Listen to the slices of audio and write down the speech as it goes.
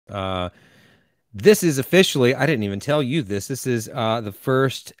This is officially, I didn't even tell you this. This is the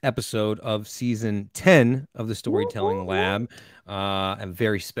first episode of season 10 of the Woo, woo, Storytelling woo. Lab. A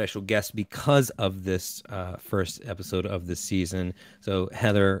very special guest because of this first episode of this season. So,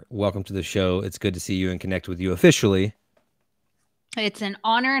 Heather, welcome to the show. It's good to see you and connect with you officially. It's an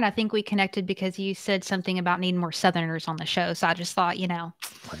honor, and I think we connected because you said something about needing more Southerners on the show. So I just thought,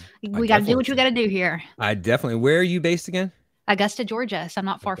 I, I we got to do definitely what we said, got to do here. where are you based again? Augusta, Georgia. So I'm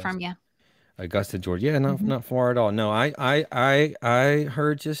not far from Augusta. you. Augusta, Georgia. Yeah, Hmm. not far at all. No, I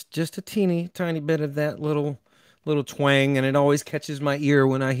heard just a teeny tiny bit of that little twang, and it always catches my ear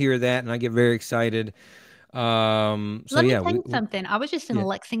when I hear that, and I get very excited. So Let me yeah, tell you something. I was just in yeah.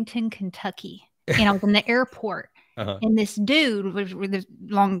 Lexington, Kentucky, and I was in the airport, Uh-huh. and this dude was with this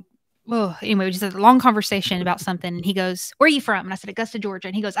long. Oh, anyway, just a long conversation about something. And he goes, "Where are you from?" And I said, "Augusta, Georgia."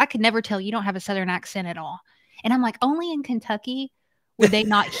 And he goes, "I could never tell. You don't have a Southern accent at all." And I'm like, "Only in Kentucky would they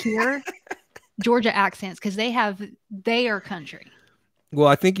not hear Georgia accents because they are country." Well,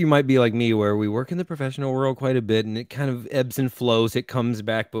 I think you might be like me, where we work in the professional world quite a bit, and it kind of ebbs and flows. It comes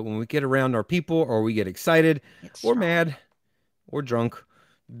back, but when we get around our people, or we get excited, It's or strong. mad, or drunk,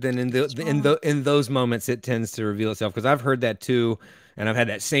 then It's strong. in those moments it tends to reveal itself. Because I've heard that too, and I've had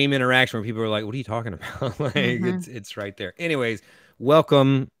that same interaction where people are like, "What are you talking about?" Like Hmm. it's right there. Anyways,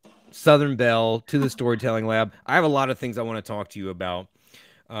 welcome Southern Belle to the Storytelling Lab. I have a lot of things I want to talk to you about,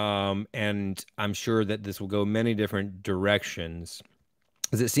 and I'm sure that this will go many different directions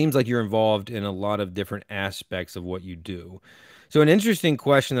because it seems like you're involved in a lot of different aspects of what you do. So, an interesting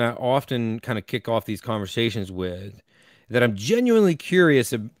question that I often kind of kick off these conversations with, that I'm genuinely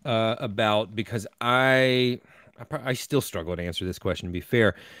curious about, because I still struggle to answer this question. To be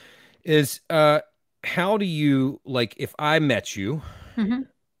fair, is how do you, like, if I met you Hmm.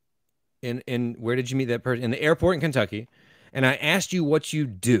 in where did you meet that person, in the airport in Kentucky, and I asked you what you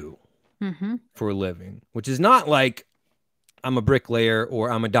do Hmm. for a living, which is not like I'm a bricklayer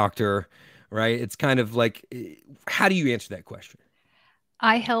or I'm a doctor, right? It's kind of like, how do you answer that question?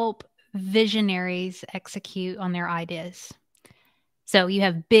 I help visionaries execute on their ideas. So you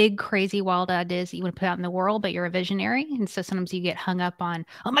have big, crazy, wild ideas that you want to put out in the world, but you're a visionary. And so sometimes you get hung up on,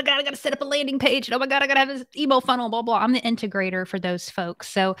 oh my God, I got to set up a landing page. And oh my God, I got to have this email funnel, blah, blah. I'm the integrator for those folks.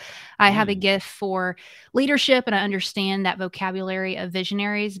 So I have a Mm, gift for leadership and I understand that vocabulary of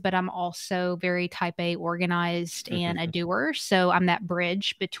visionaries, but I'm also very type A organized and a doer. So I'm that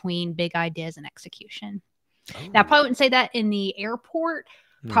bridge between big ideas and execution. Now, I oh, probably wouldn't say that in the airport.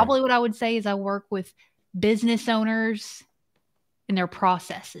 right. Probably what I would say is I work with business owners in their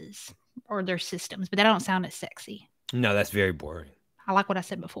processes or their systems, but that don't sound as sexy. No, that's very boring. I like what I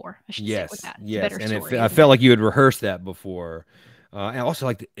said before. I should stick with Yes, that. It's a yes, better and story, I isn't felt it? like you had rehearsed that before. And I also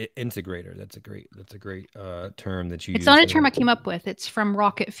like the integrator. That's a great term that you It's use not a term there. I came up with. It's from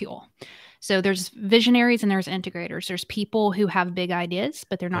rocket fuel. So there's visionaries and there's integrators. There's people who have big ideas,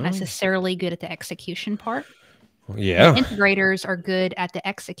 but they're not Oh, necessarily good at the execution part. And the yeah. integrators are good at the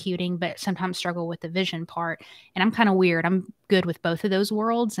executing, but sometimes struggle with the vision part. And I'm kind of weird. I'm good with both of those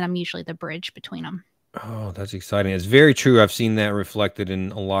worlds, and I'm usually the bridge between them. Oh, that's exciting. It's very true. I've seen that reflected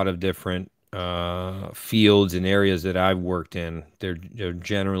in a lot of different fields and areas that I've worked in. There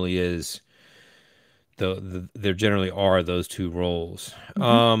generally is there generally are those two roles.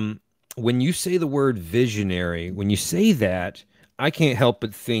 Hmm. When you say the word visionary, when you say that, I can't help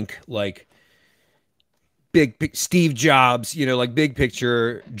but think like Steve Jobs, like big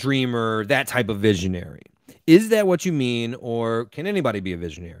picture dreamer, that type of visionary. Is that what you mean, or can anybody be a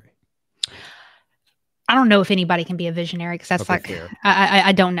visionary? I don't know if anybody can be a visionary because that's Okay, like fair.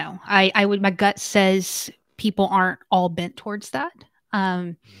 I don't know. I would, my gut says people aren't all bent towards that.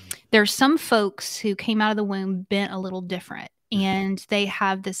 Um, there's some folks who came out of the womb bent a little different, and they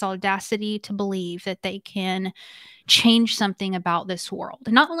have this audacity to believe that they can change something about this world.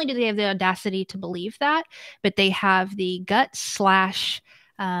 And not only do they have the audacity to believe that, but they have the gut slash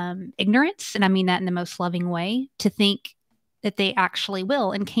ignorance, and I mean that in the most loving way, to think that they actually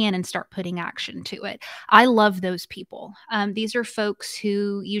will and can and start putting action to it. I love those people. These are folks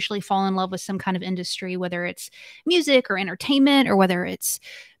who usually fall in love with some kind of industry, whether it's music or entertainment or whether it's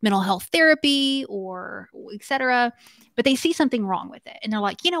mental health therapy or etc. But they see something wrong with it. And they're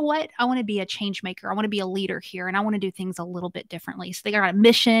like, you know what? I want to be a change maker. I want to be a leader here and I want to do things a little bit differently. So they got a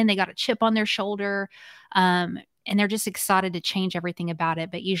mission, they got a chip on their shoulder. And they're just excited to change everything about it.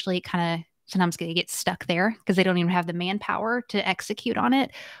 But usually it kind of sometimes they get stuck there because they don't even have the manpower to execute on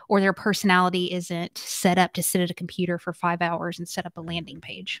it, or their personality isn't set up to sit at a computer for 5 hours and set up a landing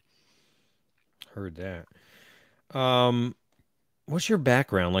page. Heard that. Um, what's your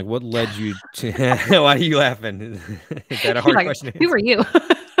background? Like, what led you to? Why are you laughing? Is that a You're hard like, question to who answer? are you?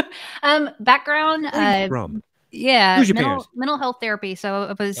 Background, Where are you from? yeah, Who's your parents? mental health therapy.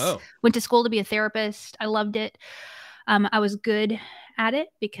 So I was Oh. went to school to be a therapist. I loved it. I was good at it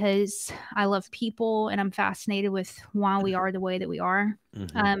because I love people and I'm fascinated with why we are the way that we are.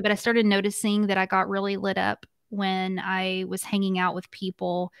 Mm-hmm. But I started noticing that I got really lit up when I was hanging out with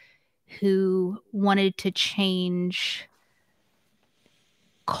people who wanted to change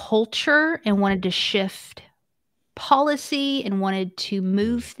culture and wanted to shift policy and wanted to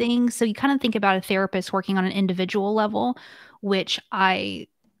move things. So you kind of think about a therapist working on an individual level, which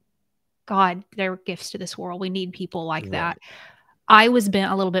God, they're gifts to this world. We need people like that. Right. I was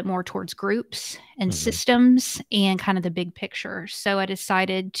bent a little bit more towards groups and Mm-hmm. systems and kind of the big picture. So I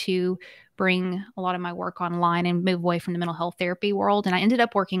decided to bring a lot of my work online and move away from the mental health therapy world. And I ended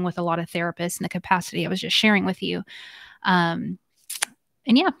up working with a lot of therapists in the capacity I was just sharing with you. Um,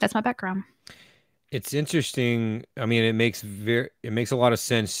 and yeah, that's my background. It's interesting. I mean, it makes a lot of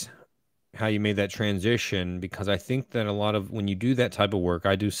sense how you made that transition because I think that a lot of when you do that type of work,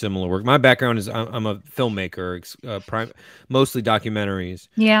 I do similar work. My background is I'm a filmmaker, mostly documentaries.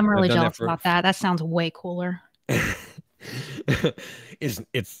 Yeah, I'm I've really done that jealous for. about that. That sounds way cooler. it's it's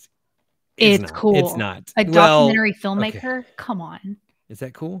it's It's not. It's cool. not. A Well, documentary okay. filmmaker? Come on. Is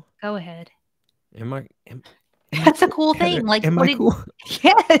that cool? Go ahead. Am I am, am I That's a cool? cool Heather, thing. Like, am what I did cool?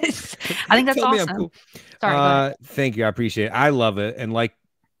 Yes. I think that's Tell me I'm awesome. cool. Sorry, go ahead. Thank you. I appreciate it. I love it. And like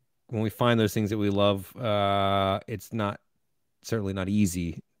when we find those things that we love, it's not certainly not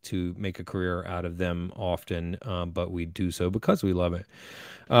easy to make a career out of them often, but we do so because we love it.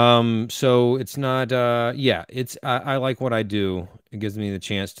 So it's not, yeah, I like what I do. It gives me the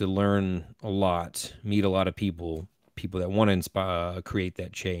chance to learn a lot, meet a lot of people that want to inspire, create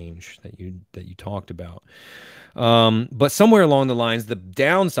that change that you talked about. But somewhere along the lines, one of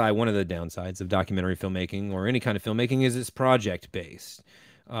the downsides of documentary filmmaking or any kind of filmmaking is it's project based.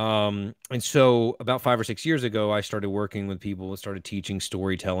 And so about 5 or 6 years ago, I started working with people, started teaching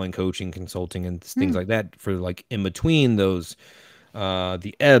storytelling, coaching, consulting, and things Hmm. like that for like in between those,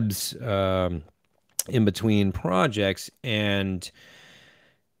 the ebbs, in between projects. And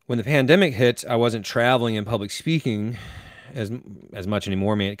when the pandemic hit, I wasn't traveling and public speaking as as much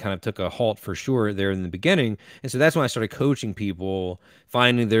anymore. I mean, it kind of took a halt for sure there in the beginning, and so that's when I started coaching people,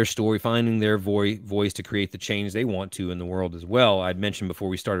 finding their story, finding their voice to create the change they want to in the world as well. I'd mentioned before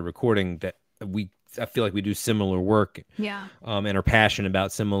we started recording that I feel like we do similar work, Yeah. and are passionate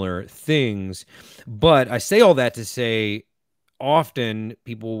about similar things. But I say all that to say often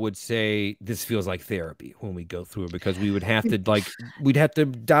people would say this feels like therapy when we go through it because we'd have to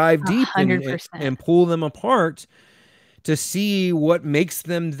dive deep 100%. and pull them apart to see what makes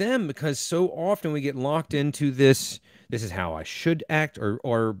them them because so often we get locked into this is how I should act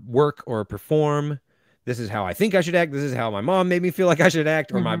or work or perform, this is how I think I should act, this is how my mom made me feel like I should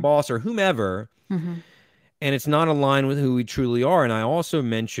act or my Mhm. boss or whomever, Mhm. and it's not aligned with who we truly are. And I also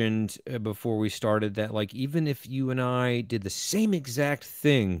mentioned before we started that like even if you and I did the same exact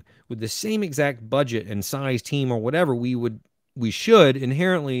thing with the same exact budget and size team or whatever, we should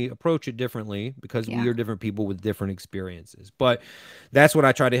inherently approach it differently because we Yeah. are different people with different experiences. But that's what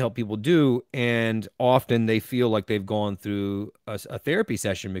I try to help people do, and often they feel like they've gone through a therapy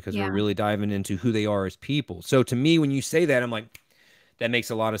session because we're Yeah. really diving into who they are as people. So to me, when you say that, I'm like, that makes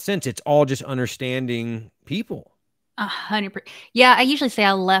a lot of sense. It's all just understanding people. 100%. Yeah, I usually say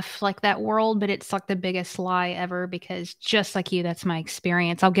I left like that world, but it's like the biggest lie ever because just like you, that's my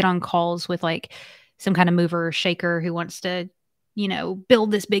experience. I'll get on calls with like some kind of mover or shaker who wants to,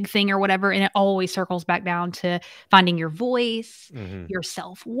 build this big thing or whatever. And it always circles back down to finding your voice, Hmm. your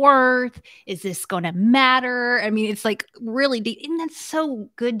self worth. Is this going to matter? I mean, it's like really deep. And that's so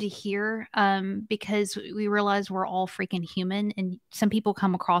good to hear because we realize we're all freaking human. And some people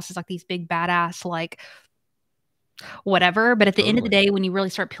come across as like these big badass, like, whatever. But at the end of the Totally. day, when you really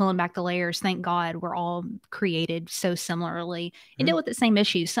start peeling back the layers, thank God we're all created so similarly and Yeah. deal with the same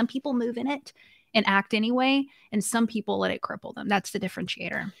issues. Some people move in it and act anyway, and some people let it cripple them. That's the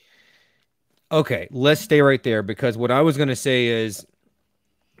differentiator. Okay, let's stay right there because what I was going to say is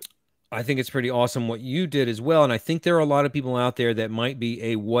I think it's pretty awesome what you did as well. And I think there are a lot of people out there that might be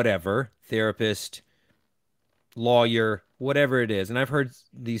a whatever therapist, lawyer, whatever it is. And I've heard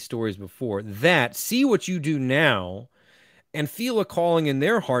these stories before that see what you do now and feel a calling in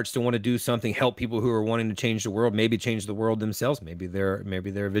their hearts to want to do something, help people who are wanting to change the world, maybe change the world themselves. Maybe they're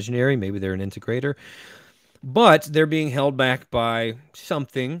a visionary, maybe they're an integrator, but they're being held back by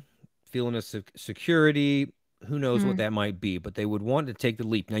something, feeling of security. Who knows what Mm. that might be, but they would want to take the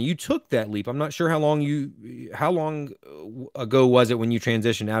leap. Now you took that leap. I'm not sure how long ago was it when you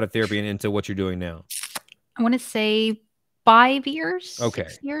transitioned out of therapy and into what you're doing now? I want to say 5 years, Okay.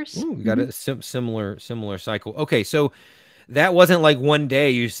 6 years. Ooh, we got a similar cycle. Okay, so that wasn't like one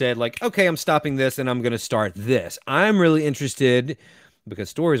day you said like, okay, I'm stopping this and I'm going to start this. I'm really interested because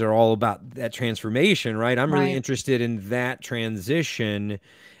stories are all about that transformation, right? I'm really Right. interested in that transition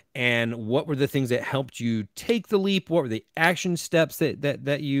and what were the things that helped you take the leap? What were the action steps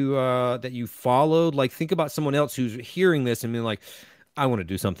that you followed? Like think about someone else who's hearing this and being like, I want to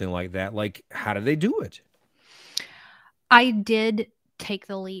do something like that. Like how do they do it? I did take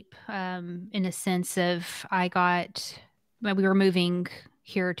the leap in a sense of well, we were moving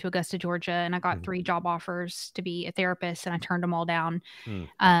here to Augusta, Georgia, and I got Mhm. 3 job offers to be a therapist, and I turned them all down. Mm,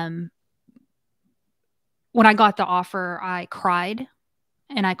 Um, when I got the offer, I cried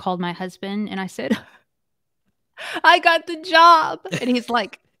and I called my husband and I said, I got the job. And he's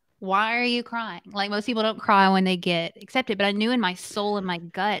like, why are you crying? Like most people don't cry when they get accepted, but I knew in my soul and my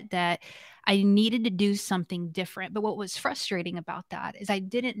gut that I needed to do something different. But what was frustrating about that is I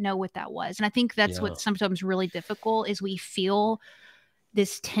didn't know what that was. And I think that's yeah. what's sometimes really difficult is we feel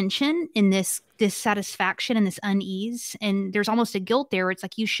this tension and this dissatisfaction and this unease. And there's almost a guilt there. Where it's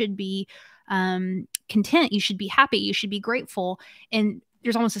like you should be content, you should be happy, you should be grateful. And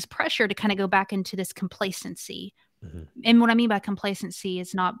there's almost this pressure to kind of go back into this complacency. Mhm. And what I mean by complacency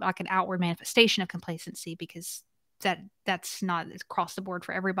is not like an outward manifestation of complacency because that's not across the board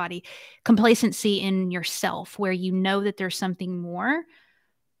for everybody. Complacency in yourself where you know that there's something more,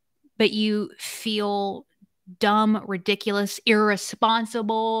 but you feel dumb, ridiculous,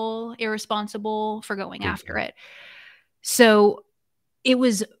 irresponsible for going Big after time. it. So it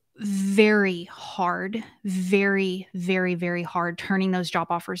was very hard, very, very, very hard turning those job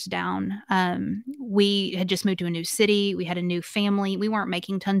offers down. We had just moved to a new city. We had a new family. We weren't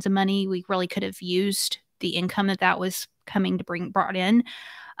making tons of money. We really could have used the income that was coming to brought in.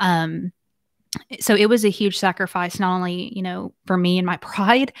 Um, so it was a huge sacrifice, not only, for me and my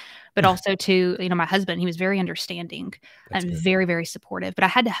pride, but also to, my husband. He was very understanding That's and good. very, very supportive, but I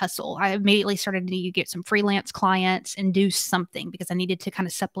had to hustle. I immediately started to get some freelance clients and do something because I needed to kind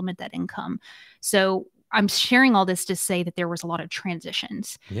of supplement that income. So I'm sharing all this to say that there was a lot of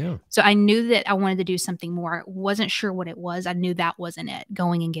transitions. Yeah. So I knew that I wanted to do something more. I wasn't sure what it was. I knew that wasn't it,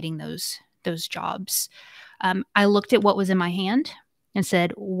 going and getting those jobs. I looked at what was in my hand and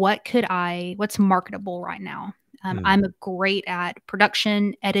said, what's marketable right now? Mm, I'm great at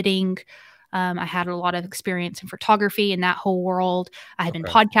production, editing. I had a lot of experience in photography in that whole world. I had been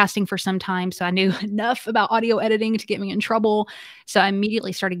okay. podcasting for some time, so I knew enough about audio editing to get me in trouble. So I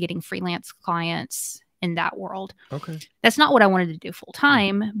immediately started getting freelance clients in that world. Okay. That's not what I wanted to do full Mm,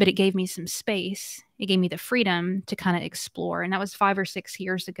 time, but it gave me some space. It gave me the freedom to kind of explore. And that was 5 or 6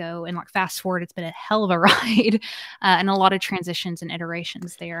 years ago. And like fast forward, it's been a hell of a ride and a lot of transitions and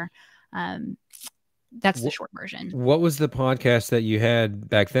iterations there. Um, that's the What short version. what was the podcast that you had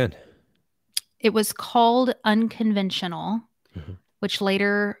back then? It was called Unconventional, Mhm. which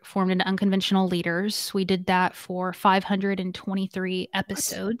later formed into Unconventional Leaders. We did that for 523 What?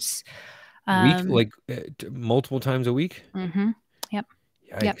 episodes. Week Um, like multiple times a week? mhm. Yep.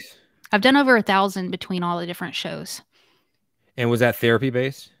 Yep. Yikes. I've done over 1,000 between all the different shows. And was that therapy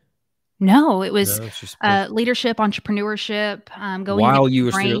based? No, it was No, it's just personal. leadership, entrepreneurship, going While against you your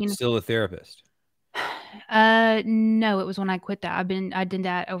were grain. still a therapist. No, it was when I quit that. I did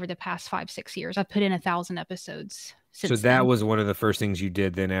that over the past 5, 6 years. I've put in 1,000 episodes So since that then. was one of the first things you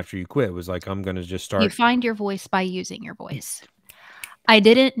did then after you quit was like, I'm gonna just You start. find your voice by using your voice. I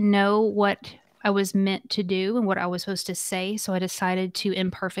didn't know what I was meant to do and what I was supposed to say, so I decided to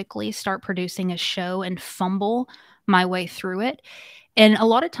imperfectly start producing a show and fumble my way through it. And a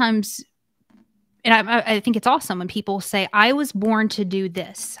lot of times, and I think it's awesome when people say, I was born to do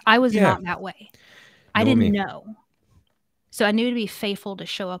this. I was Yeah, not that way. I nor didn't me. know. So I knew to be faithful to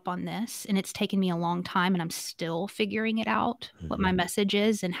show up on this. And it's taken me a long time and I'm still figuring it out what my Mhm. message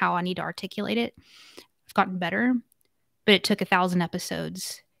is and how I need to articulate it. I've gotten better, but it took 1,000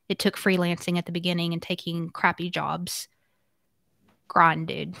 episodes. It took freelancing at the beginning and taking crappy jobs. Grind,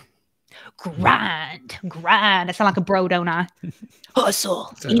 dude. Grind. I sound like a bro, don't I?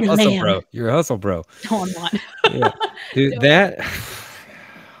 Hustle. So, Eat a hustle, lamb. bro. You're a hustle, bro. No, I'm not. Yeah, dude. Don't.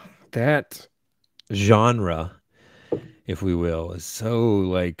 That genre, if we will, is so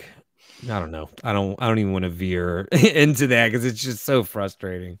like I don't know. I don't even want to veer into that because it's just so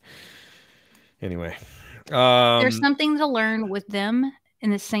frustrating. Anyway, There's um, something to learn with them in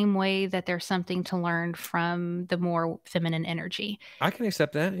the same way that there's something to learn from the more feminine energy. I can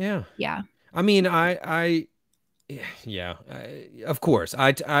accept that. Yeah. Yeah. I mean, yeah, of course.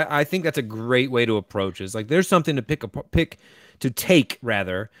 I think that's a great way to approach it. It's like there's something to pick to take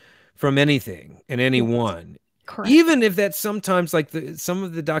rather from anything and Yes. anyone. Correct. Even if that's sometimes like some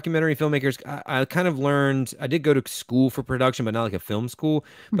of the documentary filmmakers, I kind of learned. I did go to school for production, but not like a film school.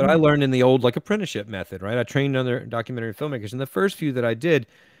 But I Mhm. learned in the old like apprenticeship method, right? I trained other documentary filmmakers, and the first few that I did,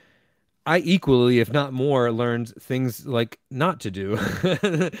 I equally, if not more, learned things like not to do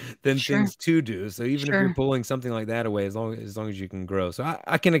than Sure. things to do. So even if you're Sure. pulling something like that away, as long as you can grow, so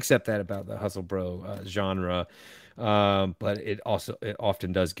I can accept that about the hustle bro genre, but it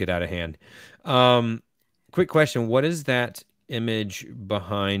often does get out of hand. Um, quick question: what is that image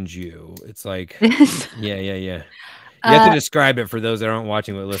behind you? It's like, This yeah, yeah, yeah. You have to uh describe it for those that aren't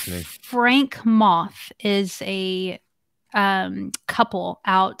watching but listening. Frank Moth is a couple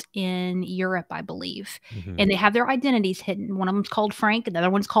out in Europe, I believe, Hmm. and they have their identities hidden. One of them's called Frank, and the other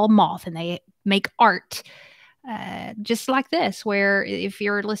one's called Moth, and they make art just like this, where if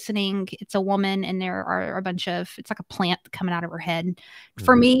you're listening, it's a woman and there are a bunch of, it's like a plant coming out of her head.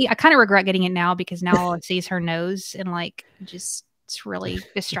 For Hmm. me, I kind of regret getting it now because now all I see is her nose and like just it's really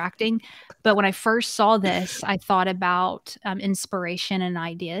distracting. But when I first saw this, I thought about inspiration and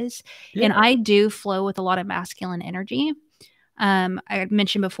ideas. And Yeah. I do flow with a lot of masculine energy. I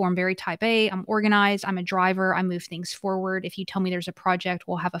mentioned before, I'm very type A. I'm organized. I'm a driver. I move things forward. If you tell me there's a project,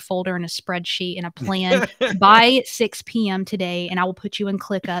 we'll have a folder and a spreadsheet and a plan by 6 p.m. today, and I will put you in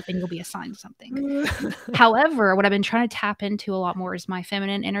ClickUp and you'll be assigned something. However, what I've been trying to tap into a lot more is my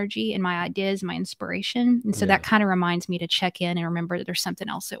feminine energy and my ideas, my inspiration. And so Yeah. that kind of reminds me to check in and remember that there's something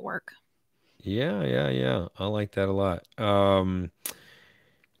else at work. Yeah, yeah, yeah. I like that a lot.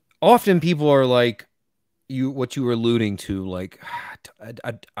 Often people are like what you were alluding to, like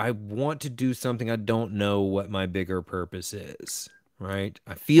I want to do something. I don't know what my bigger purpose is, right?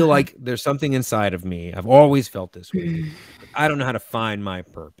 I feel Uh-huh. like there's something inside of me. I've always felt this way, Mm. but I don't know how to find my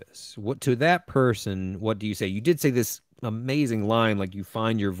purpose. What to that person, what do you say? You did say this amazing line, like you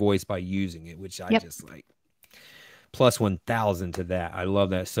find your voice by using it, which I Yep. just like plus 1,000 to that. I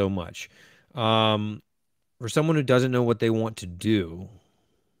love that so much. Um, for someone who doesn't know what they want to do,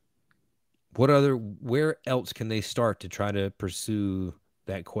 where else can they start to try to pursue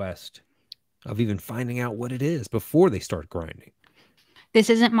that quest of even finding out what it is before they start grinding? This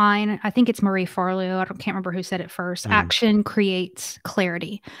isn't mine. I think it's Marie Forleo. Can't remember who said it first. Mm. Action creates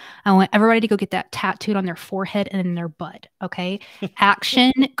clarity. I want everybody to go get that tattooed on their forehead and in their butt. Okay.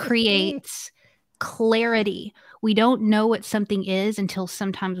 Action creates clarity. We don't know what something is until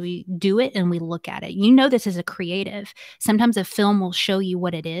sometimes we do it and we look at it. You know, this is a creative. Sometimes a film will show you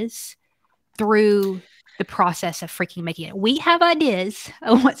what it is through the process of freaking making it. We have ideas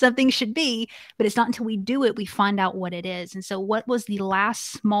of what something should be, but it's not until we do it we find out what it is. And so, what was the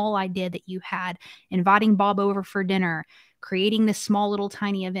last small idea that you had? Inviting Bob over for dinner, creating this small little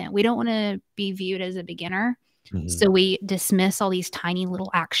tiny event. We don't want to be viewed as a beginner. Mhm. So we dismiss all these tiny little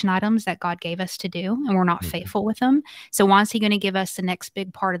action items that God gave us to do, and we're not Mhm. faithful with them. So why is He going to give us the next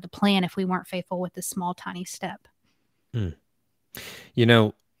big part of the plan if we weren't faithful with the small, tiny step? Mm. You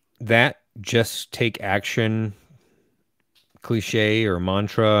know, that just take action cliche or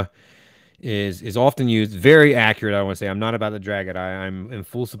mantra is often used, very accurate. I want to say I'm not about to drag it. I'm in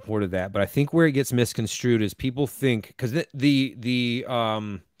full support of that. But I think where it gets misconstrued is people think because the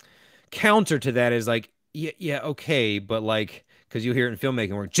counter to that is like, yeah, yeah, okay, but like, because you hear it in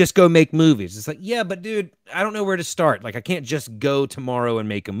filmmaking where just go make movies. It's like, yeah, but dude, I don't know where to start. Like, I can't just go tomorrow and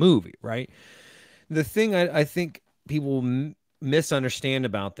make a movie, right? The thing I think people misunderstand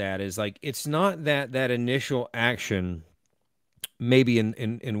about that is like, it's not that initial action. Maybe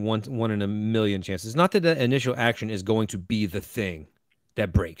in one in a million chances. It's not that the initial action is going to be the thing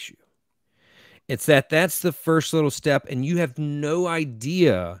that breaks you. It's that that's the first little step, and you have no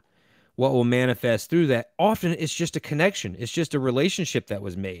idea what will manifest through that. Often it's just a connection. It's just a relationship that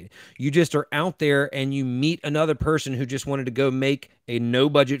was made. You just are out there and you meet another person who just wanted to go make a no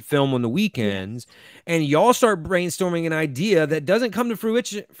budget film on the Yeah, weekends. And y'all start brainstorming an idea that doesn't come to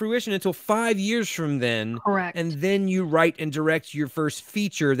fruition until 5 years from then. correct. And then you write and direct your first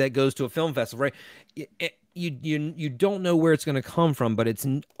feature that goes to a film festival, right? You don't know where it's going to come from, but it's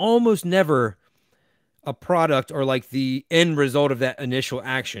almost never a product or like the end result of that initial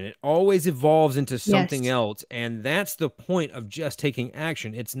action. It always evolves into something Yes, else. And that's the point of just taking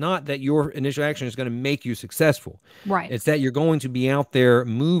action. It's not that your initial action is going to make you successful. right. It's that you're going to be out there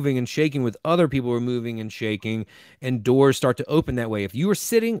moving and shaking with other people who are moving and shaking, and doors start to open that way. If you are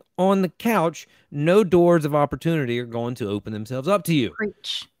sitting on the couch, no doors of opportunity are going to open themselves up to you,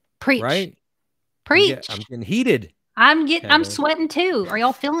 Preach. Preach. right? I'm Preach. getting heated, I'm Heather. sweating too. Are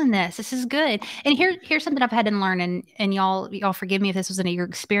y'all feeling this? This is good. And here's something I've had to learn, and y'all forgive me if this wasn't your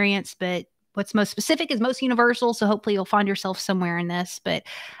experience, but what's most specific is most universal. So hopefully you'll find yourself somewhere in this. But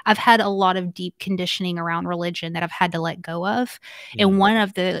I've had a lot of deep conditioning around religion that I've had to let go of. And Mm. one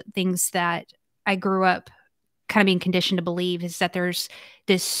of the things that I grew up kind of being conditioned to believe is that there's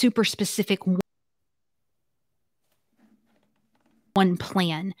this super specific one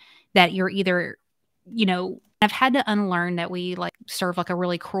plan that you're either, I've had to unlearn that we like serve like a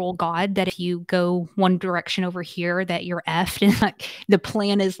really cruel God, that if you go one direction over here, that you're effed and like the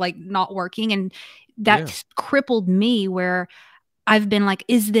plan is like not working. And Yeah. that's crippled me where I've been like,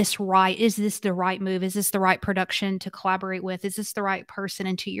 is this right? Is this the right move? Is this the right production to collaborate with? Is this the right person?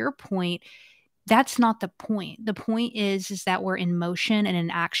 And to your point, that's not the point. The point is that we're in motion and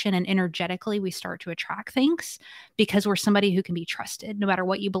in action, and energetically we start to attract things because we're somebody who can be trusted no matter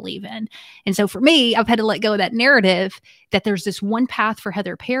what you believe in. And so for me, I've had to let go of that narrative that there's this one path for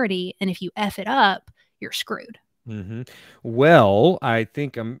Heather Parody, and if you F it up, you're screwed. Hmm. Well, I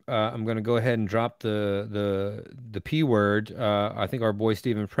think I'm going to go ahead and drop the P word. I think our boy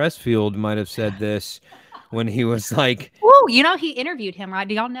Stephen Pressfield might have said this when he was like, Oh, he interviewed him, right?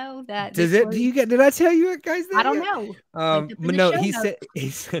 Do y'all know that "Does this it? Do was? you get? Did I tell you guys I that don't yet?" know. Linked up in But the no, show he said notes. he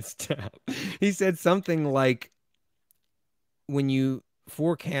said stop. He said something like, when you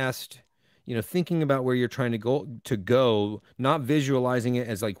forecast, thinking about where you're trying to go, not visualizing it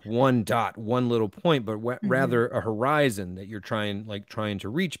as like one dot, one little point, but Hmm. rather a horizon that you're trying to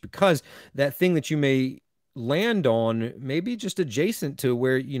reach, because that thing that you may land on may be just adjacent to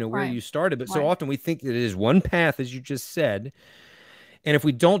where Right. you started. But so Right. often we think that it is one path, as you just said, and if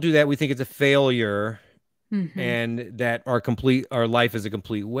we don't do that, we think it's a failure, Hmm. and that our life is a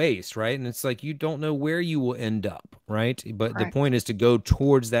complete waste, right? And it's like, you don't know where you will end up, right? But the Correct. point is to go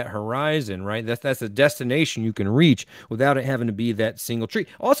towards that horizon, right? That's a destination you can reach without it having to be that single tree.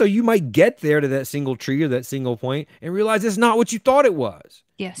 Also, you might get there to that single tree or that single point and realize it's not what you thought it was,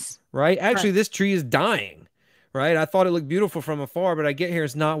 Yes. right? Actually, Correct. this tree is dying. Right. I thought it looked beautiful from afar, but I get here,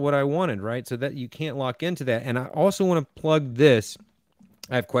 it's not what I wanted. Right. So that you can't lock into that. And I also want to plug this.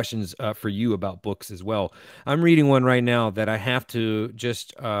 I have questions for you about books as well. I'm reading one right now that I have to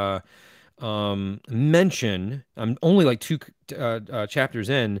just mention. I'm only like two chapters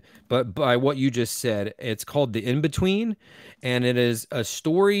in, but by what you just said, it's called The In Between, and it is a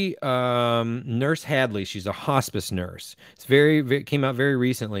story. Nurse Hadley, she's a hospice nurse. It's came out very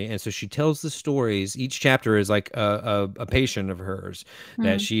recently, and so she tells the stories. Each chapter is like a patient of hers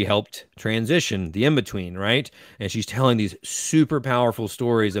that Mm. she helped transition, the in between, right? And she's telling these super powerful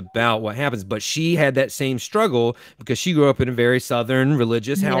stories about what happens. But she had that same struggle because she grew up in a very Southern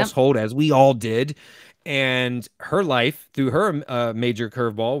religious Yep. household, as we all did. And her life, through her major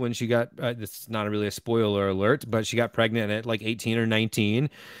curveball, when she got this is not really a spoiler alert, but she got pregnant at like 18 or 19,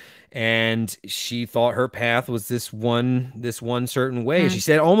 and she thought her path was this one certain way. She Mm.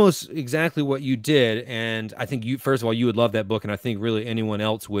 said almost exactly what you did, and I think, you first of all, you would love that book, and I think really anyone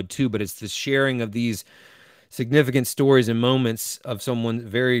else would too. But it's the sharing of these significant stories and moments of someone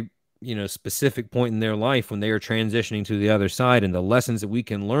very, specific point in their life when they are transitioning to the other side, and the lessons that we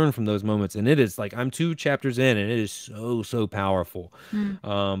can learn from those moments. And it is like, I'm two chapters in, and it is so, so powerful.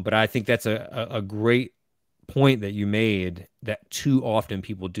 Mm. But I think that's a great point that you made, that too often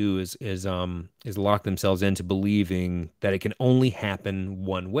people do is lock themselves into believing that it can only happen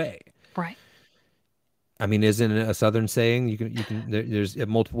one way. Right. I mean, isn't it a Southern saying, there's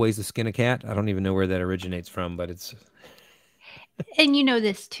multiple ways to skin a cat? I don't even know where that originates from, but it's. And you know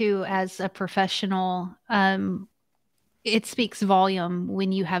this too as a professional. It speaks volume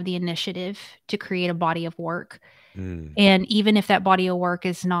when you have the initiative to create a body of work. Mm, And even if that body of work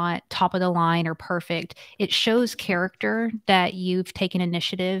is not top of the line or perfect, it shows character that you've taken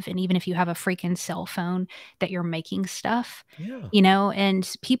initiative. And even if you have a freaking cell phone, that you're making stuff, yeah,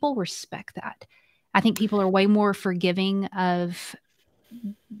 and people respect that. I think people are way more forgiving of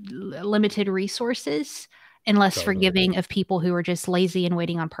limited resources and less totally. forgiving of people who are just lazy and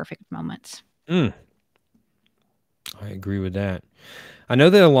waiting on perfect moments. Mm, I agree with that. I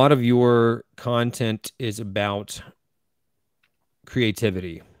know that a lot of your content is about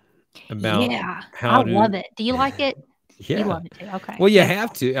creativity, about Yeah, I how to. love it. Do you like it? You Yeah. love it too. Okay. Well, you Yeah.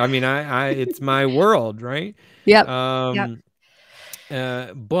 have to. I mean, it's my world, right? Yep. Yep.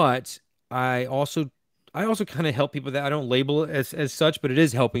 Um, but I also I also kind of help people that I don't label it as such, but it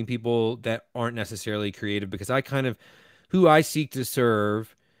is helping people that aren't necessarily creative, because I kind of who I seek to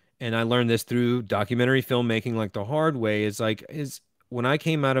serve, and I learned this through documentary filmmaking like the hard way, is when I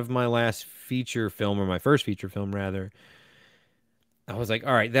came out of my last feature film, or my first feature film rather, I was like,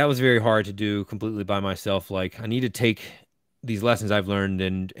 all right, that was very hard to do completely by myself. Like, I need to take these lessons I've learned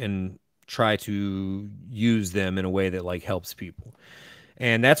and try to use them in a way that like helps people.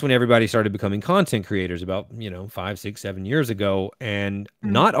 And that's when everybody started becoming content creators about, 5, 6, 7 years ago. And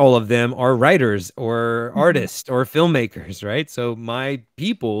Mm. not all of them are writers or Mhm. artists or filmmakers, right? So my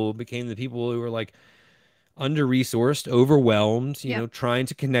people became the people who were like under resourced, overwhelmed, Yep. trying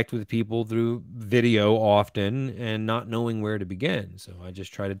to connect with people through video often and not knowing where to begin. So I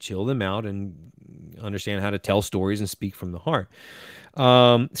just try to chill them out and understand how to tell stories and speak from the heart.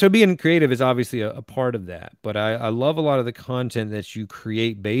 So being creative is obviously a part of that, but I love a lot of the content that you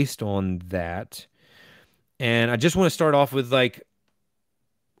create based on that. And I just want to start off with like,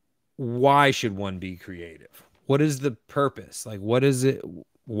 why should one be creative? What is the purpose? Like, what is it?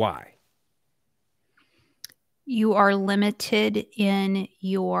 Why? You are limited in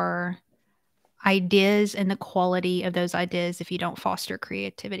your ideas and the quality of those ideas if you don't foster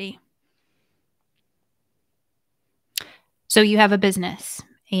creativity. So you have a business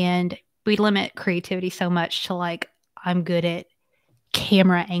and we limit creativity so much to like, I'm good at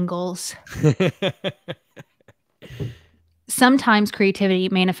camera angles. Sometimes creativity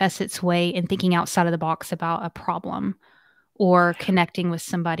manifests its way in thinking outside of the box about a problem or connecting with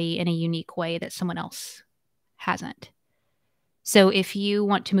somebody in a unique way that someone else hasn't. So if you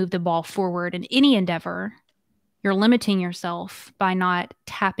want to move the ball forward in any endeavor, you're limiting yourself by not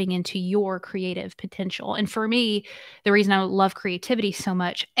tapping into your creative potential. And for me, the reason I love creativity so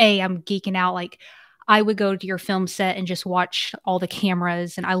much, I'm geeking out. Like, I would go to your film set and just watch all the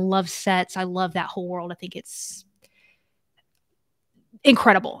cameras, and I love sets. I love that whole world. I think it's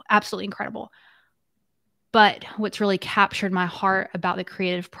incredible, absolutely incredible. But what's really captured my heart about the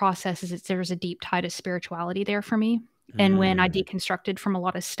creative process is that there's a deep tie to spirituality there for me. And when I Mm, deconstructed from a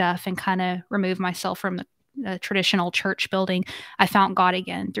lot of stuff and kind of removed myself from the traditional church building, I found God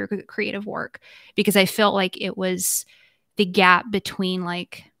again through creative work because I felt like it was the gap between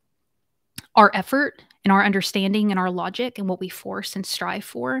like our effort and our understanding and our logic and what we force and strive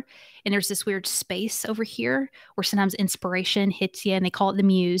for. And there's this weird space over here where sometimes inspiration hits you and they call it the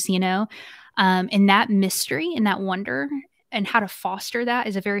muse, and that mystery and that wonder and how to foster that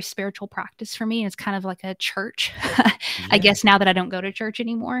is a very spiritual practice for me. And it's kind of like a church, I yeah. guess, now that I don't go to church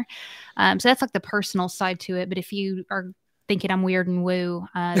anymore. So that's like the personal side to it. But if you are thinking I'm weird and woo,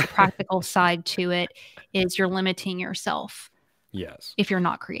 the practical side to it is you're limiting yourself Yes. if you're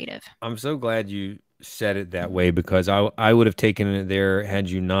not creative. I'm so glad you said it that way because I would have taken it there had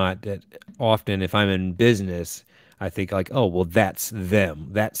you not. That often, if I'm in business, I think like, oh, well, that's them.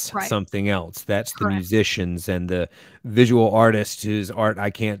 That's Right. something else. That's the Correct. musicians and the visual artists whose art I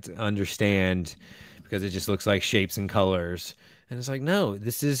can't understand because it just looks like shapes and colors. And it's like, no,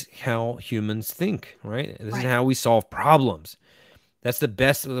 this is how humans think, right? This is Right. how we solve problems. That's the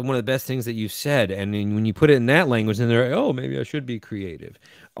best, one of the best things that you've said. And then when you put it in that language, then they're like, oh, maybe I should be creative.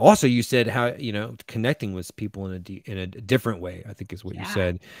 Also, you said how, connecting with people in a different way, I think is what you Yeah.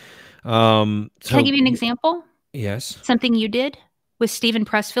 said. Can I So give you an example? yes. Something you did with Stephen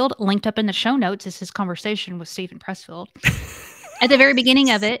Pressfield, linked up in the show notes is his conversation with Stephen Pressfield. At the very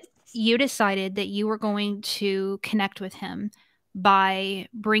beginning of it, you decided that you were going to connect with him by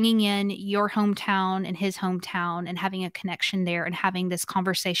bringing in your hometown and his hometown and having a connection there and having this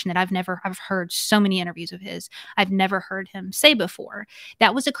conversation that I've heard so many interviews of his. I've never heard him say before.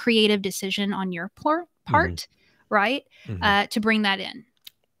 That was a creative decision on your Hmm. part, right? Hmm. To bring that in.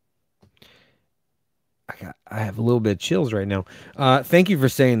 I have a little bit of chills right now. Thank you for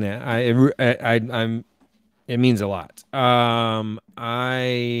saying that. I'm, it means a lot.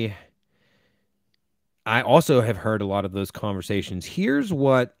 I also have heard a lot of those conversations. Here's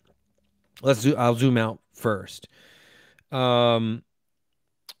what, I'll zoom out first. Um,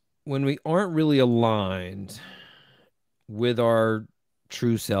 when we aren't really aligned with our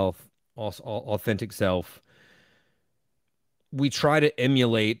true self, authentic self, we try to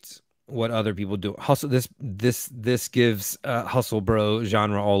emulate what other people do. Hustle this gives hustle bro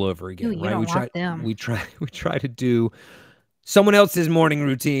genre all over Ooh, again, you right? don't like them. We try to do someone else's morning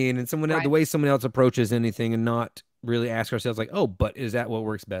routine and the Right. way someone else approaches anything and not really ask ourselves like, oh, but is that what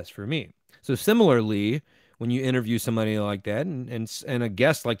works best for me? So similarly, when you interview somebody like that and a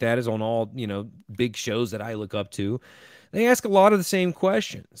guest like that is on all, big shows that I look up to, they ask a lot of the same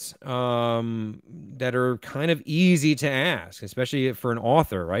questions that are kind of easy to ask, especially for an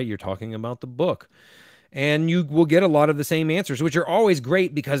author, right? You're talking about the book and you will get a lot of the same answers, which are always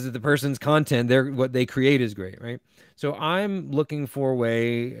great because of the person's content. What they create is great, right? So I'm looking for a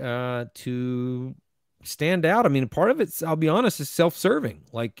way to stand out. I mean, part of it's, I'll be honest, is self-serving.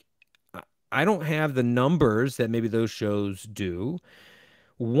 Like, I don't have the numbers that maybe those shows do.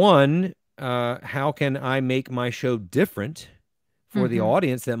 One, how can I make my show different for the Mm-hmm.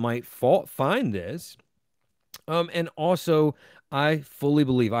 audience that might find this? And also, I fully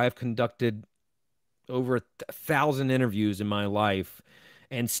believe I have conducted over 1,000 interviews in my life,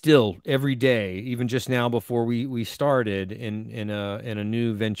 and still every day, even just now before we started in a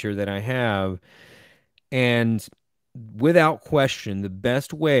new venture that I have, and without question, the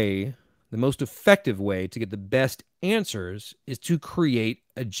best way, the most effective way to get the best answers is to create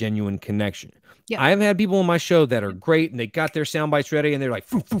a genuine connection. Yep. I have had people on my show that are great and they got their sound bites ready and they're like,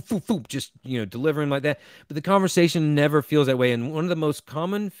 foop, foop, foop, foop, just, delivering like that. But the conversation never feels that way. And one of the most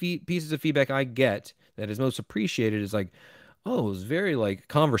common pieces of feedback I get that is most appreciated is like, oh, it was very like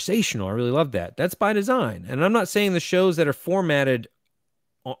conversational. I really love that. That's by design. And I'm not saying the shows that are formatted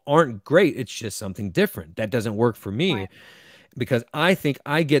aren't great. It's just something different. That doesn't work for me Right. because I think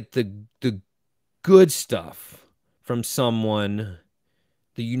I get the good stuff from someone,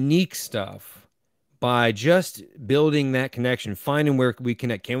 the unique stuff by just building that connection, finding where we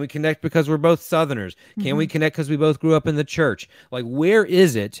connect. Can we connect because we're both Southerners? Can we Hmm. connect because we both grew up in the church? Like, where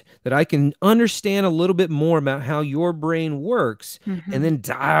is it that I can understand a little bit more about how your brain works and Hmm. then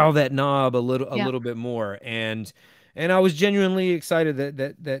dial that knob a Yep. little bit more? And I was genuinely excited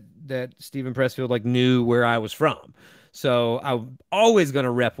that Stephen Pressfield like knew where I was from. So I'm always going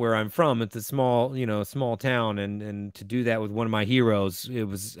to rep where I'm from. It's a small town, and to do that with one of my heroes, it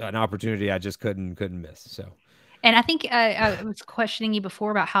was an opportunity I just couldn't miss. So, And I think I was questioning you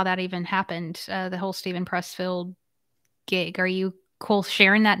before about how that even happened, the whole Stephen Pressfield gig. Are you cool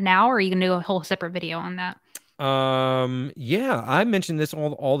sharing that now, or are you gonna do a whole separate video on that? yeah, I mention this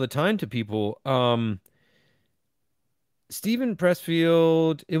all the time to people. Stephen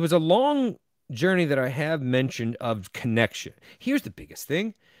Pressfield, it was a long journey that I have mentioned of connection. Here's the biggest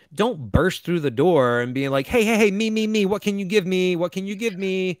thing. Don't burst through the door and being like, hey, hey, hey, me, what can you give me? What can you give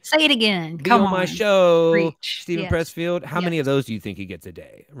me? Say it again. Be Come on my on. show, Preach. Stephen Yes. Pressfield. How Yes. many of those do you think he gets a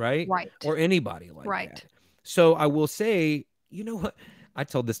day, right? Right. Or anybody like Right. that. So I will say, you know what? I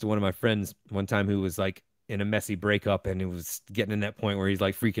told this to one of my friends one time who was like in a messy breakup and it was getting in that point where he's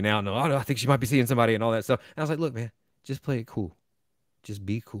like freaking out and oh, no, I think she might be seeing somebody and all that stuff. And I was like, look, man, just play it cool. Just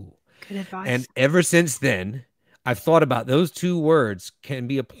be cool. Good And advice. ever since then, I've thought about those two words can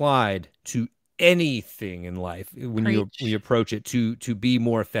be applied to anything in life when you Preach. approach it to be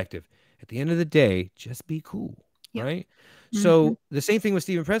more effective. At the end of the day, just be cool, Yep. right? Hmm. So the same thing with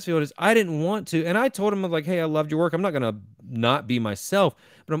Stephen Pressfield is I didn't want to, and I told him like, hey, I loved your work. I'm not gonna not be myself,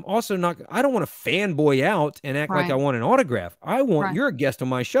 but I'm also not. I don't want to fanboy out and act like I Right. want an autograph. I want Right. you're a guest on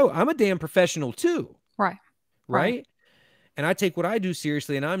my show. I'm a damn professional too, Right. Right. right? And I take what I do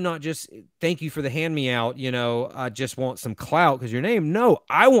seriously. And I'm not just thank you for the hand me out. I just want some clout because your name. No,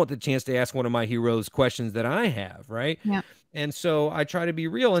 I want the chance to ask one of my heroes questions that I have, right? Yeah. And so I try to be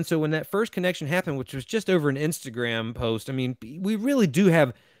real. And so when that first connection happened, which was just over an Instagram post, I mean, we really do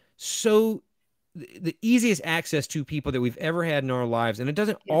have so the easiest access to people that we've ever had in our lives. And it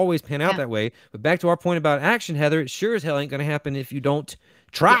doesn't Yeah. always pan out Yeah. that way. But back to our point about action, Heather, it sure as hell ain't going to happen if you don't Yes.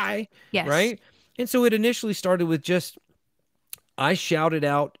 try, Yes. right? And so it initially started with just I shouted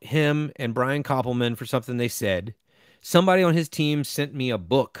out him and Brian Koppelman for something they said. Somebody on his team sent me a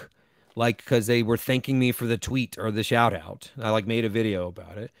book, like because they were thanking me for the tweet or the shout out. I like made a video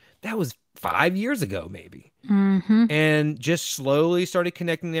about it. That was 5 years ago, maybe. Hmm. And just slowly started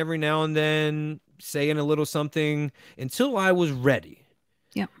connecting every now and then, saying a little something until I was ready.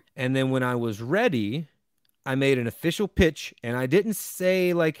 Yeah. And then when I was ready, I made an official pitch and I didn't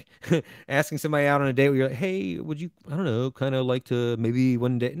say like asking somebody out on a date where you're like, hey, would you, I don't know, kind of like to maybe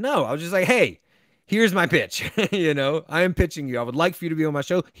one day. No, I was just like, hey, here's my pitch. I am pitching you. I would like for you to be on my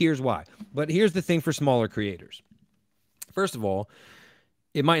show. Here's why. But here's the thing for smaller creators. First of all,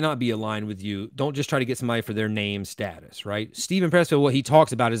 it might not be aligned with you. Don't just try to get somebody for their name status, right? Stephen Pressfield, what he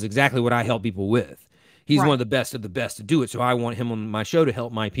talks about is exactly what I help people with. He's one Right. of the best to do it. So I want him on my show to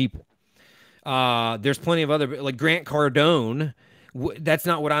help my people. There's plenty of other like Grant Cardone. That's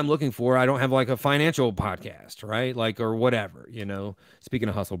not what I'm looking for. I don't have like a financial podcast, right? Like or whatever. Speaking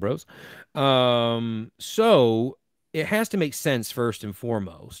of hustle bros, so it has to make sense first and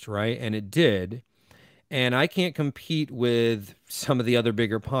foremost, right? And it did. And I can't compete with some of the other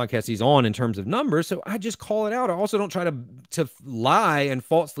bigger podcasts he's on in terms of numbers, so I just call it out. I also don't try to lie and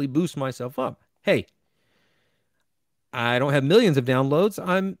falsely boost myself up. Hey, I don't have millions of downloads.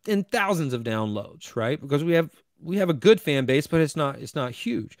 I'm in thousands of downloads, right? Because we have a good fan base, but it's not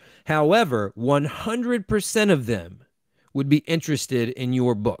huge. However, 100% of them would be interested in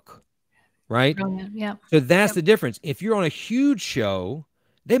your book, right? Brilliant. Yep. So that's Yep. the difference. If you're on a huge show,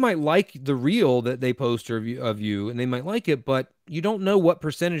 they might like the reel that they post of you, and they might like it, but you don't know what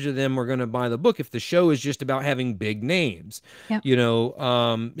percentage of them are going to buy the book if the show is just about having big names. Yep.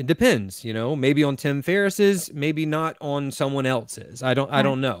 It depends, maybe on Tim Ferriss's, maybe not on someone else's. I Right.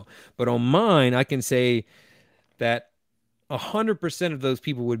 don't know. But on mine, I can say that 100% of those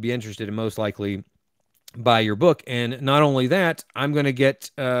people would be interested and most likely buy your book. And not only that, I'm going to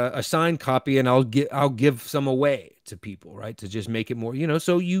get a signed copy, and I'll give some away to people, right? To just make it more,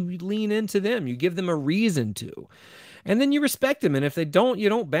 so you lean into them, you give them a reason to, and then you respect them. And if they don't, you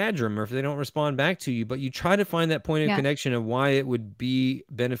don't badger them, or if they don't respond back to you, but you try to find that point of Yeah. connection of why it would be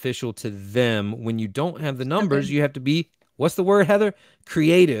beneficial to them. When you don't have the So numbers, good. you have to be, what's the word, Heather?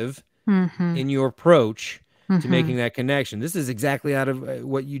 Creative Mm-hmm. in your approach to Mm-hmm. making that connection. This is exactly out of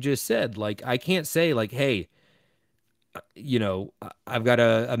what you just said. Like, I can't say like, hey, I've got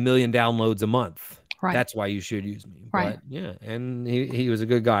a million downloads a month. Right. That's why you should use me. Right. But yeah, and he was a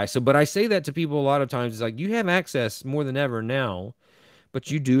good guy. So, but I say that to people a lot of times. It's like, you have access more than ever now, but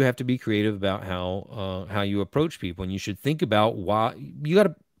you do have to be creative about how you approach people, and you should think about why. You got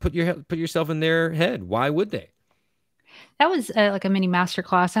to put yourself in their head. Why would they? That was like a mini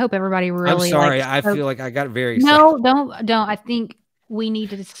masterclass. I hope everybody I'm really like sorry. I spoke. feel like I got very excited. No, don't. I think we need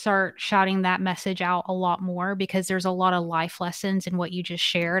to start shouting that message out a lot more because there's a lot of life lessons in what you just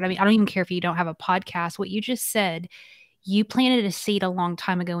shared. I mean, I don't even care if you don't have a podcast. What you just said, you planted a seed a long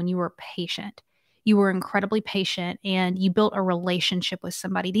time ago and you were patient. You were incredibly patient and you built a relationship with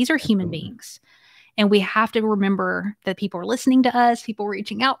somebody. These are human Absolutely. beings. And we have to remember that people are listening to us, people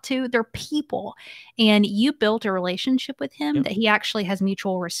reaching out to, they're people. And you built a relationship with him Yep. that he actually has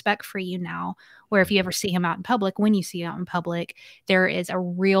mutual respect for you now. Where if you ever see him out in public, when you see him out in public, there is a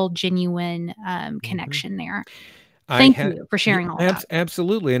real, genuine Mm-hmm. connection there. I Thank had, you for yeah, sharing all that.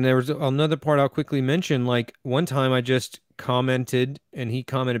 absolutely. And there was another part I'll quickly mention. Like, one time I just commented, and he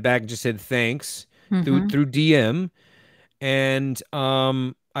commented back and just said thanks through Mm-hmm. through DM. And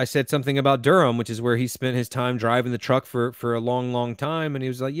I said something about Durham, which is where he spent his time driving the truck for a long, long time. And he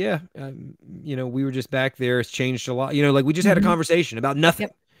was like, yeah, we were just back there. It's changed a lot. Like, we just had a Mm-hmm. conversation about nothing.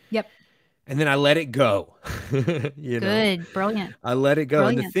 Yep. Yep. And then I let it go. you know, Good. Brilliant. I let it go. And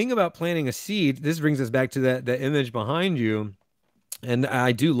the Brilliant. thing about planting a seed, this brings us back to that image behind you. And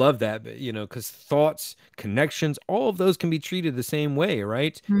I do love that, because thoughts, connections, all of those can be treated the same way,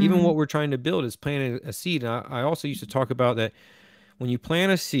 right? Even Mm-hmm. what we're trying to build is planting a seed. And I also used to talk about that when you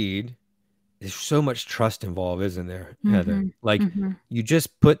plant a seed, there's so much trust involved, isn't there, Heather? Mm-hmm. Like, Mm-hmm. you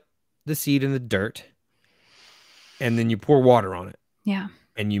just put the seed in the dirt, and then you pour water on it, Yeah.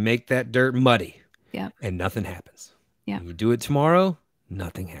 and you make that dirt muddy, Yep. and nothing happens. Yep. And you do it tomorrow,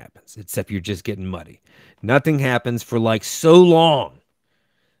 nothing happens, except you're just getting muddy. Nothing happens for like so long.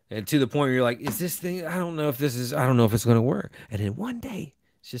 And to the point where you're like, is this thing, I don't know if it's going to work. And then one day,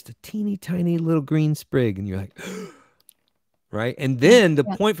 it's just a teeny tiny little green sprig. And you're like, right? And Yeah. then the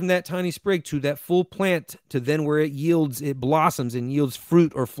Yeah. point from that tiny sprig to that full plant to then where it blossoms and yields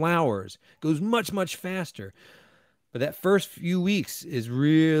fruit or flowers goes much, much faster. But that first few weeks is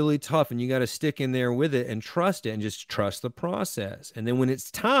really tough, and you got to stick in there with it and trust it and just trust the process. And then when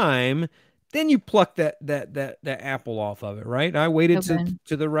it's time, then you pluck that apple off of it, right? I waited So good.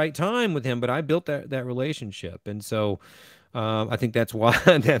 to the right time with him, but I built that relationship, and so I think that's why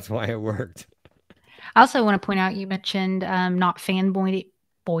that's why it worked. I also want to point out you mentioned not fanboying,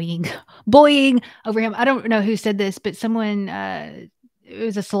 boying, boying over him. I don't know who said this, but someone, it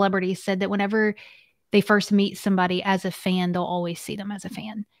was a celebrity, said that whenever they first meet somebody as a fan, they'll always see them as a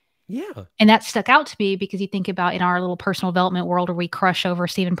fan. Yeah, And that stuck out to me because you think about in our little personal development world where we crush over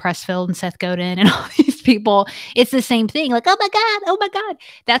Stephen Pressfield and Seth Godin and all these people, it's the same thing. Like, oh my God, oh my God.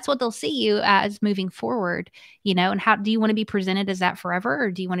 That's what they'll see you as moving forward, and how do you want to be presented as that forever?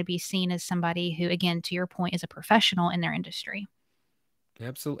 Or do you want to be seen as somebody who, again, to your point, is a professional in their industry?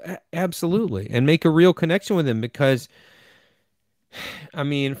 absolutely, and make a real connection with him because, I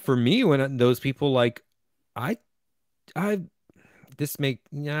mean, for me, when those people like, I I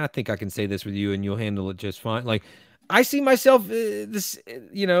yeah, I think I can say this with you and you'll handle it just fine. Like, I see myself in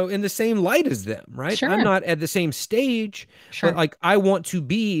the same light as them, right? I'm Sure. not at the same stage, but Sure. like, I want to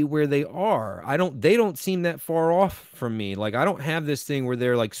be where they are. They don't seem that far off from me. Like, I don't have this thing where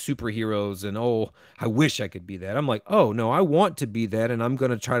they're like superheroes and, oh, I wish I could be that. I'm like, oh no, I want to be that, and I'm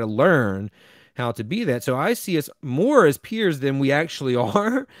going to try to learn how to be that. So I see us more as peers than we actually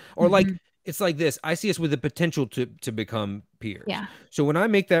are, or like, Hmm. it's like this. I see us with the potential to become peers. Yeah. So when I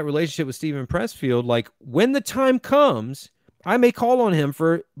make that relationship with Stephen Pressfield, like, when the time comes, I may call on him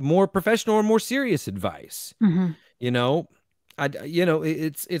for more professional or more serious advice. Hmm. You know,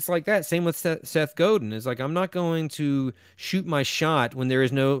 it's like that. Same with Seth Godin. It's like I'm not going to shoot my shot when there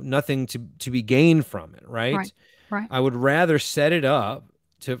is nothing to be gained from it, Right. right? Right. I would rather set it up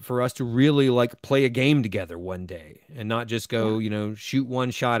for us to really like play a game together one day and not just Yeah. go, shoot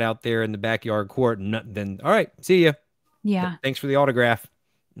one shot out there in the backyard court and then all right, see ya. Yeah. Thanks for the autograph.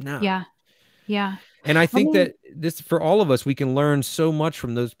 Nah. Yeah. Yeah. And I I think mean, that this for all of us, we can learn so much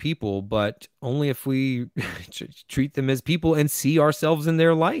from those people, but only if we treat them as people and see ourselves in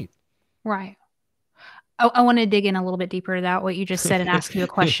their light. right. I want to dig in a little bit deeper to that, what you just said, and ask you a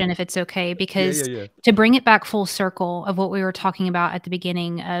question if it's okay, Yeah, because yeah, yeah. to bring it back full circle of what we were talking about at the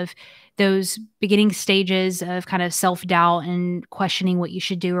beginning of those beginning stages of kind of self doubt and questioning what you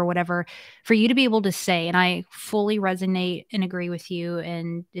should do or whatever, for you to be able to say, and I fully resonate and agree with you,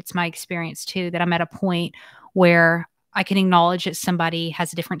 and it's my experience too, that I'm at a point where I can acknowledge that somebody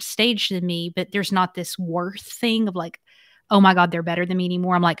has a different stage than me, but there's not this worth thing of like, oh my God, they're better than me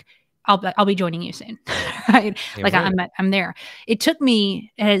anymore. I'm like, I'll be joining you soon. Right? Yeah, Like right. I'm there. It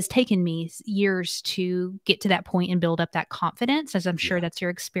has taken me years to get to that point and build up that confidence, as I'm sure Yeah. that's your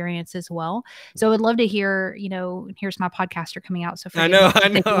experience as well. So I would love to hear, here's my podcaster coming out. So I forgive me know, for I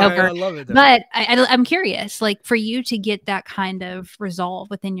know. taking I over, love it though. but I'm curious, like for you to get that kind of resolve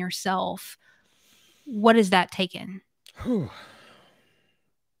within yourself, what has that taken? Whew.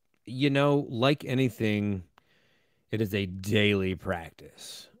 Like anything, it is a daily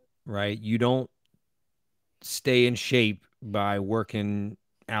practice, right? You don't stay in shape by working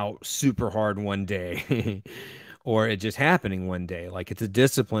out super hard one day or it just happening one day. Like it's a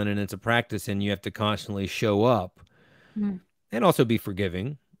discipline and it's a practice, and you have to constantly show up Mm, and also be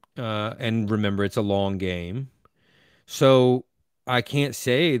forgiving. And remember, it's a long game. So I can't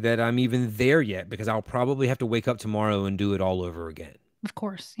say that I'm even there yet because I'll probably have to wake up tomorrow and do it all over again. of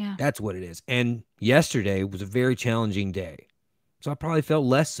course. Yeah. That's what it is. And yesterday was a very challenging day. So I probably felt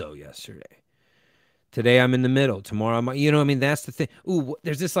less so yesterday. Today I'm in the middle. Tomorrow I'm, I mean, that's the thing. Ooh,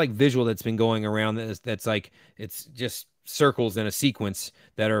 there's this like visual that's been going around that's like, it's just circles in a sequence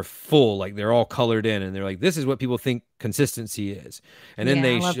that are full, like they're all colored in, and they're like, this is what people think consistency is. And then Yeah.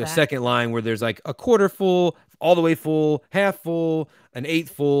 I love a that. second line where there's like a quarter full, all the way full, half full, an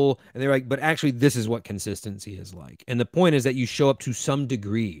eighth full, and they're like, but actually, this is what consistency is like. And the point is that you show up to some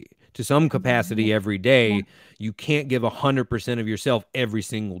degree, to some capacity every Yeah. day. You can't give 100% of yourself every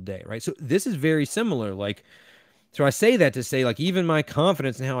single day, right? So this is very similar. Like, so I say that to say, like, even my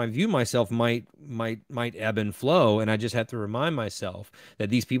confidence in how I view myself might ebb and flow, and I just have to remind myself that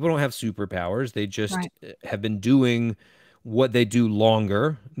these people don't have superpowers. They just Right. have been doing what they do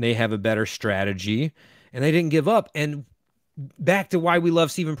longer. They have a better strategy, and they didn't give up. And back to why we love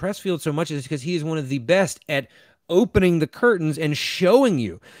Stephen Pressfield so much is because he is one of the best at opening the curtains and showing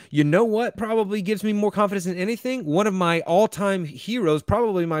you. You know what probably gives me more confidence than anything? One of my all-time heroes,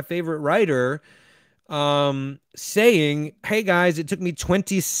 probably my favorite writer, saying, "Hey guys, it took me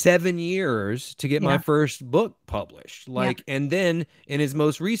 27 years to get my Yeah. first book published." Yeah. Like, and then in his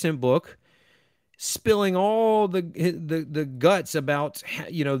most recent book, spilling all the guts about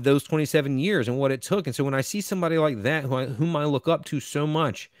those 27 years and what it took. And so when I see somebody like that whom I look up to so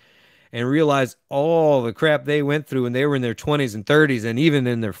much and realize all the crap they went through when they were in their 20s and 30s and even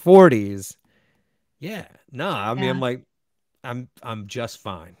in their 40s, yeah, nah, I mean, Yeah. I'm like, I'm just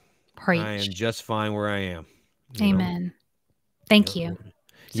fine. I am Preach. just fine where I am, you know. Amen. Thank Yeah, you.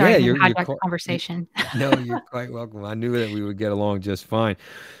 Sorry, I yeah, didn't mean to you're hijack the conversation. no, you're quite welcome. I knew that we would get along just fine.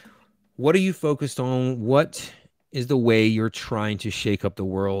 What are you focused on? What is the way you're trying to shake up the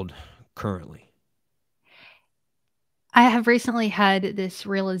world currently? I have recently had this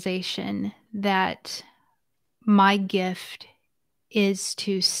realization that my gift is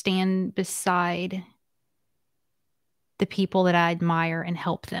to stand beside the people that I admire and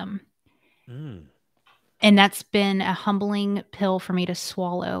help them. Mm, And that's been a humbling pill for me to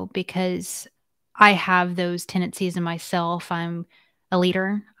swallow because I have those tendencies in myself. I'm a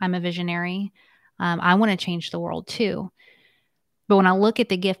leader, I'm a visionary. I want to change the world too. But when I look at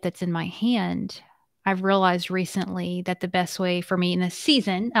the gift that's in my hand, I've realized recently that the best way for me in this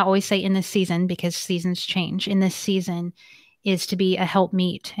season, I always say in this season because seasons change, in this season is to be a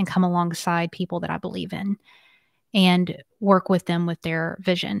helpmeet and come alongside people that I believe in and work with them with their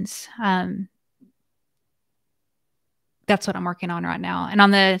visions. That's what I'm working on right now. And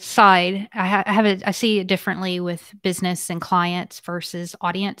on the side, I see it differently with business and clients versus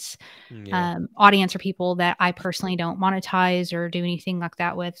audience. yeah. Audience are people that I personally don't monetize or do anything like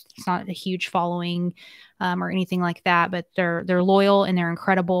that with. It's not a huge following or anything like that, but they're loyal and they're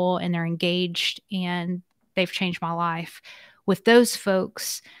incredible and they're engaged and they've changed my life. With those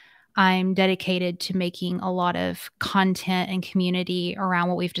folks, I'm dedicated to making a lot of content and community around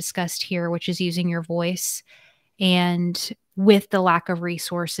what we've discussed here, which is using your voice. And with the lack of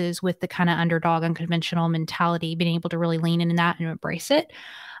resources, with the kind of underdog, unconventional mentality, being able to really lean into that and embrace it,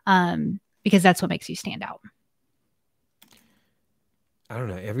 because that's what makes you stand out. I don't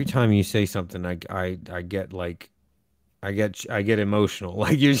know. Every time you say something, I get like I get emotional.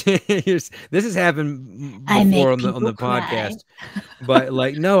 Like this has happened I before make on people the cry. podcast, but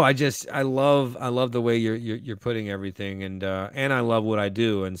like no, I love the way you're putting everything, and I love what I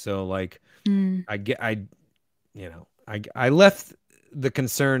do, and so like Mm, I I left the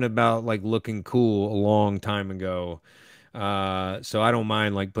concern about like looking cool a long time ago. So I don't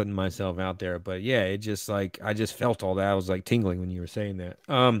mind like putting myself out there, but yeah, it just like I just felt all that. I was like tingling when you were saying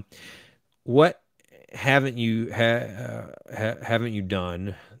that. What haven't you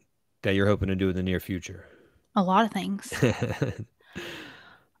done that you're hoping to do in the near future? a lot of things.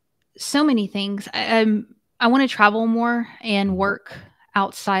 So many things. I want to travel more and Mhm. work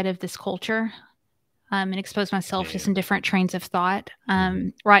outside of this culture, and expose myself to Yeah. some different trains of thought. Hmm.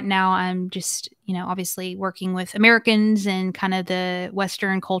 Right now, I'm just, obviously working with Americans and kind of the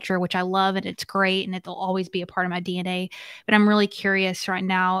Western culture, which I love and it's great and it'll always be a part of my DNA. But I'm really curious right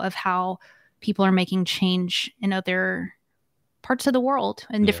now of how people are making change in other parts of the world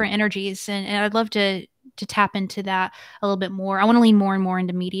and Yeah. different energies. And I'd love to tap into that a little bit more. I want to lean more and more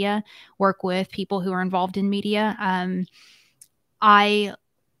into media, work with people who are involved in media. I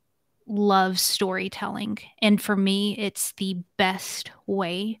love storytelling. And for me, it's the best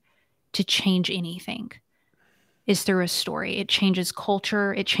way to change anything is through a story. It changes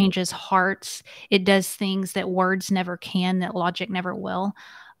culture, it changes hearts, it does things that words never can, that logic never will.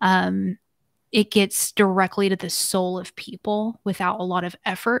 Um, it gets directly to the soul of people without a lot of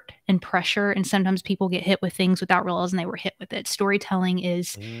effort and pressure. And sometimes people get hit with things without realizing they were hit with it. Storytelling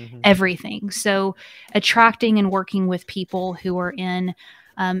is Hmm. everything. So, attracting and working with people who are in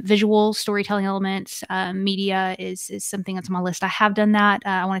visual storytelling elements, media is something that's on my list. I have done that.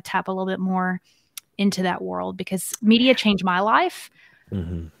 I want to tap a little bit more into that world because media changed my life.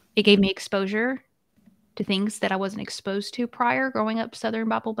 Hmm. It gave me exposure to things that I wasn't exposed to prior growing up Southern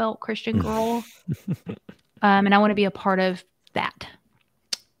Bible Belt Christian girl. And I want to be a part of that.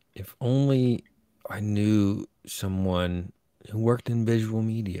 If only I knew someone who worked in visual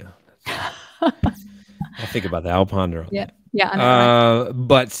media. I'll think about that. I'll ponder on Yeah. that. Yeah, I know, right?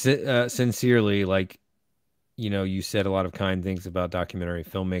 But sincerely, like you said a lot of kind things about documentary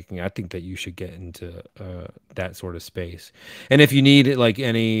filmmaking. I think that you should get into that sort of space. And if you need like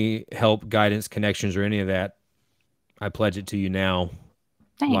any help, guidance, connections, or any of that, I pledge it to you now,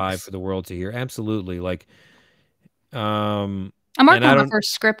 live for Thanks. the world to hear. Absolutely. Um, I'm and working I on my don't.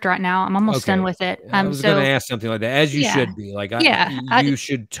 first script right now. I'm almost done Okay, with it. I was gonna So ask something like that, as you yeah, should be. Like yeah, you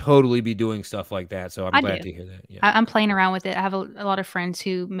should totally be doing stuff like that. So I'm I do. glad to hear that. Yeah, I'm playing around with it. I have a lot of friends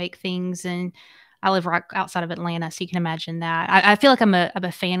who make things, and I live right outside of Atlanta, so you can imagine that. I feel like I'm a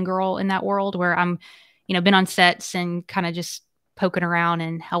fangirl in that world where I'm, been on sets and kind of just poking around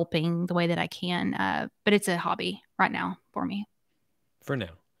and helping the way that I can. But it's a hobby right now for me. for now.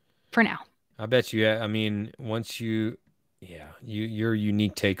 For now, I bet you. I mean, yeah, your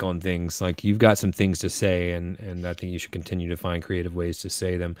unique take on things. Like you've got some things to say, and I think you should continue to find creative ways to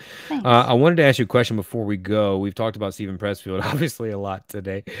say them. thanks. I wanted to ask you a question before we go. We've talked about Stephen Pressfield obviously a lot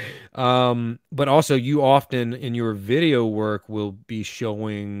today, but also you often in your video work will be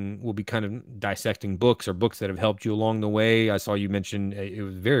kind of dissecting books or books that have helped you along the way. I saw you mention it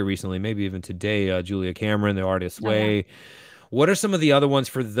was very recently, maybe even today, Julia Cameron, The Artist's Oh yeah. Way. What are some of the other ones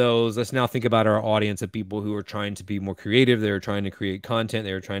for those? Let's now think about our audience of people who are trying to be more creative. They're trying to create content.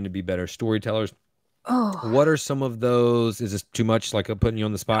 They're trying to be better storytellers. Oh, What are some of those? Is this too much like putting you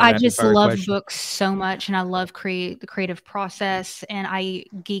on the spot I rapid just fire love question? books so much, and I love the creative process, and I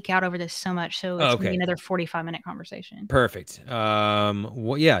geek out over this so much. So Oh, it's gonna be okay. another 45-minute conversation. Perfect.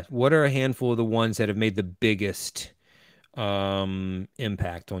 Yeah, what are a handful of the ones that have made the biggest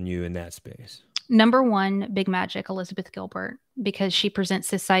impact on you in that space? Number one, Big Magic, Elizabeth Gilbert, because she presents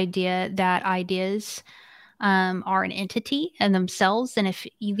this idea that ideas are an entity in themselves. And if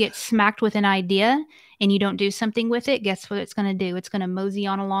you get smacked with an idea and you don't do something with it, guess what it's going to do? It's going to mosey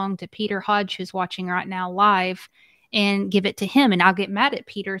on along to Peter Hodge, who's watching right now live, and give it to him. And I'll get mad at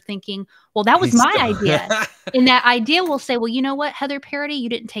Peter thinking, well, that was He's my still idea. And that idea will say, well, you know what, Heather Parody, you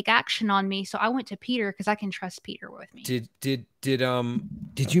didn't take action on me. So I went to Peter because I can trust Peter with me.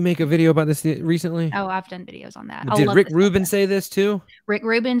 did you make a video about this recently? Oh, I've done videos on that. I Did love Rick this Rubin subject. say this too? Rick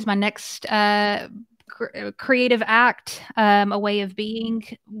Rubin's my next creative act, A Way of Being,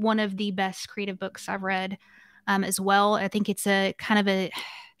 one of the best creative books I've read as well. I think it's a kind of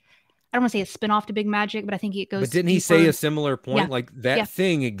I don't want to say a spinoff to Big Magic, but I think it But goes didn't he say a deeper. similar Yeah. point? Like that Yeah.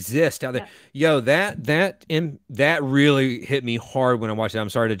 thing exists out there. Yeah. Yo, that really hit me hard when I watched it. I'm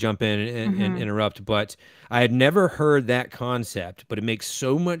sorry to jump in and Hmm. interrupt, but I had never heard that concept, but it makes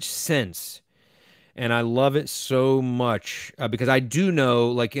so much sense and I love it so much because I do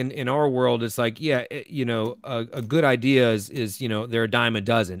know, like in our world, it's like, yeah, a good idea is they're a dime a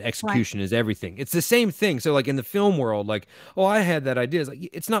dozen. Right. Execution is everything. It's the same thing. So like in the film world, like, oh, I had that idea. It's like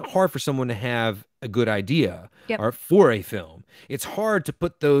it's not hard for someone to have a good idea Yep. or for a film. It's hard to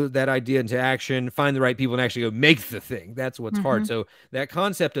put that idea into action, find the right people, and actually go make the thing. That's what's hard. Hmm. So that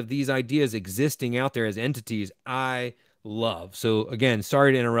concept of these ideas existing out there as entities, I love. So again,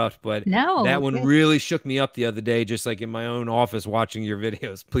 sorry to interrupt, but that No. one Good. really shook me up the other day, just like in my own office watching your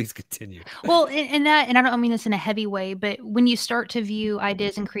videos. Please continue. Well, and I don't mean this in a heavy way, but when you start to view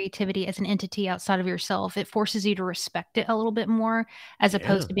ideas and creativity as an entity outside of yourself, it forces you to respect it a little bit more, as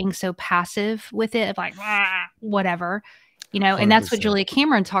opposed Yeah, to being so passive with it, of like, "Ah, whatever, and that's what 100%. Julia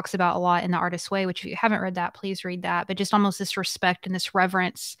Cameron talks about a lot in The Artist's Way, which if you haven't read that, please read that. But just almost this respect and this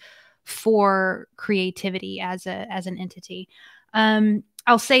reverence for creativity as an entity.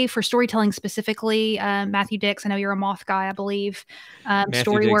 I'll say for storytelling specifically, Matthew Dix, I know you're a Moth guy, I believe. Matthew Dix,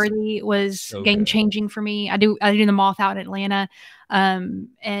 Storyworthy was so game good. changing for me. I do the Moth out in Atlanta,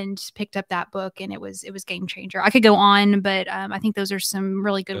 and picked up that book, and it was game changer. I could go on, but I think those are some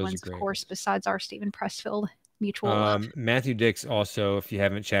really good Those are ones, of great course, ones. besides our Stephen Pressfield mutual love. Matthew Dix also, if you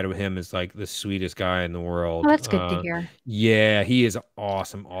haven't chatted with him, is like the sweetest guy in the Oh, world. that's good to hear. Yeah, he is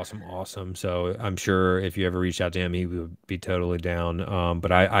awesome, awesome, awesome. So I'm sure if you ever reach out to him, he would be totally down.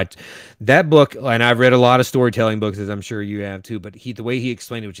 But that book, and I've read a lot of storytelling books, as I'm sure you have too. But the way he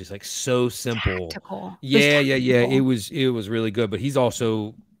explained it was just like so simple. Tactical. It was Yeah, yeah, yeah. It tactical. was it was really good. But he's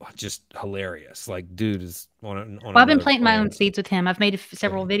also just hilarious. Like, dude is on Well, I've been another planting my own planet. seeds with him. I've made Yeah.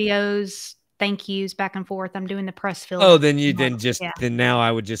 several videos, thank yous back and forth. I'm doing the Pressfield. Oh, then you then just Yeah. then now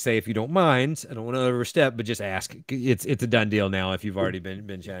I would just say if you don't mind, I don't want to overstep, but just ask. It's a done deal now if you've already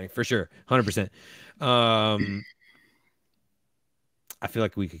been chatting for sure, 100%. Um, I feel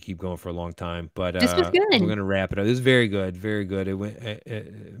like we could keep going for a long time, but This was we're good. gonna wrap it up. This is very good, very good. It went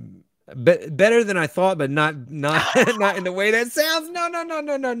better than I thought, but not not in the way that sounds. No, no, no,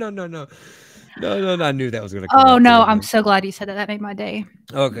 no, no, no, no, no, no, no, no. I knew that was gonna come Oh, out no, too. I'm so glad you said that. That made my day.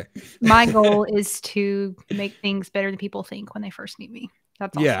 Okay. My goal is to make things better than people think when they first meet me.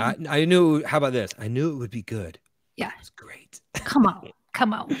 That's Yeah, awesome. I knew. How about this? I knew it would be good, but Yeah. it was great. Come on.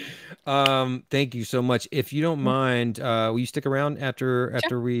 Come on. Thank you so much. If you don't mind, will you stick around Sure.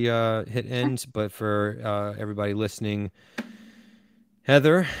 after we hit Sure. end? But for everybody listening,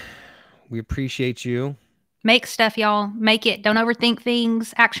 Heather, we appreciate you. Make stuff, y'all. Make it. Don't overthink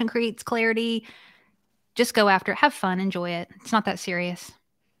things. Action creates clarity. Just go after it. Have fun. Enjoy it. It's not that serious.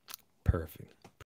 Perfect.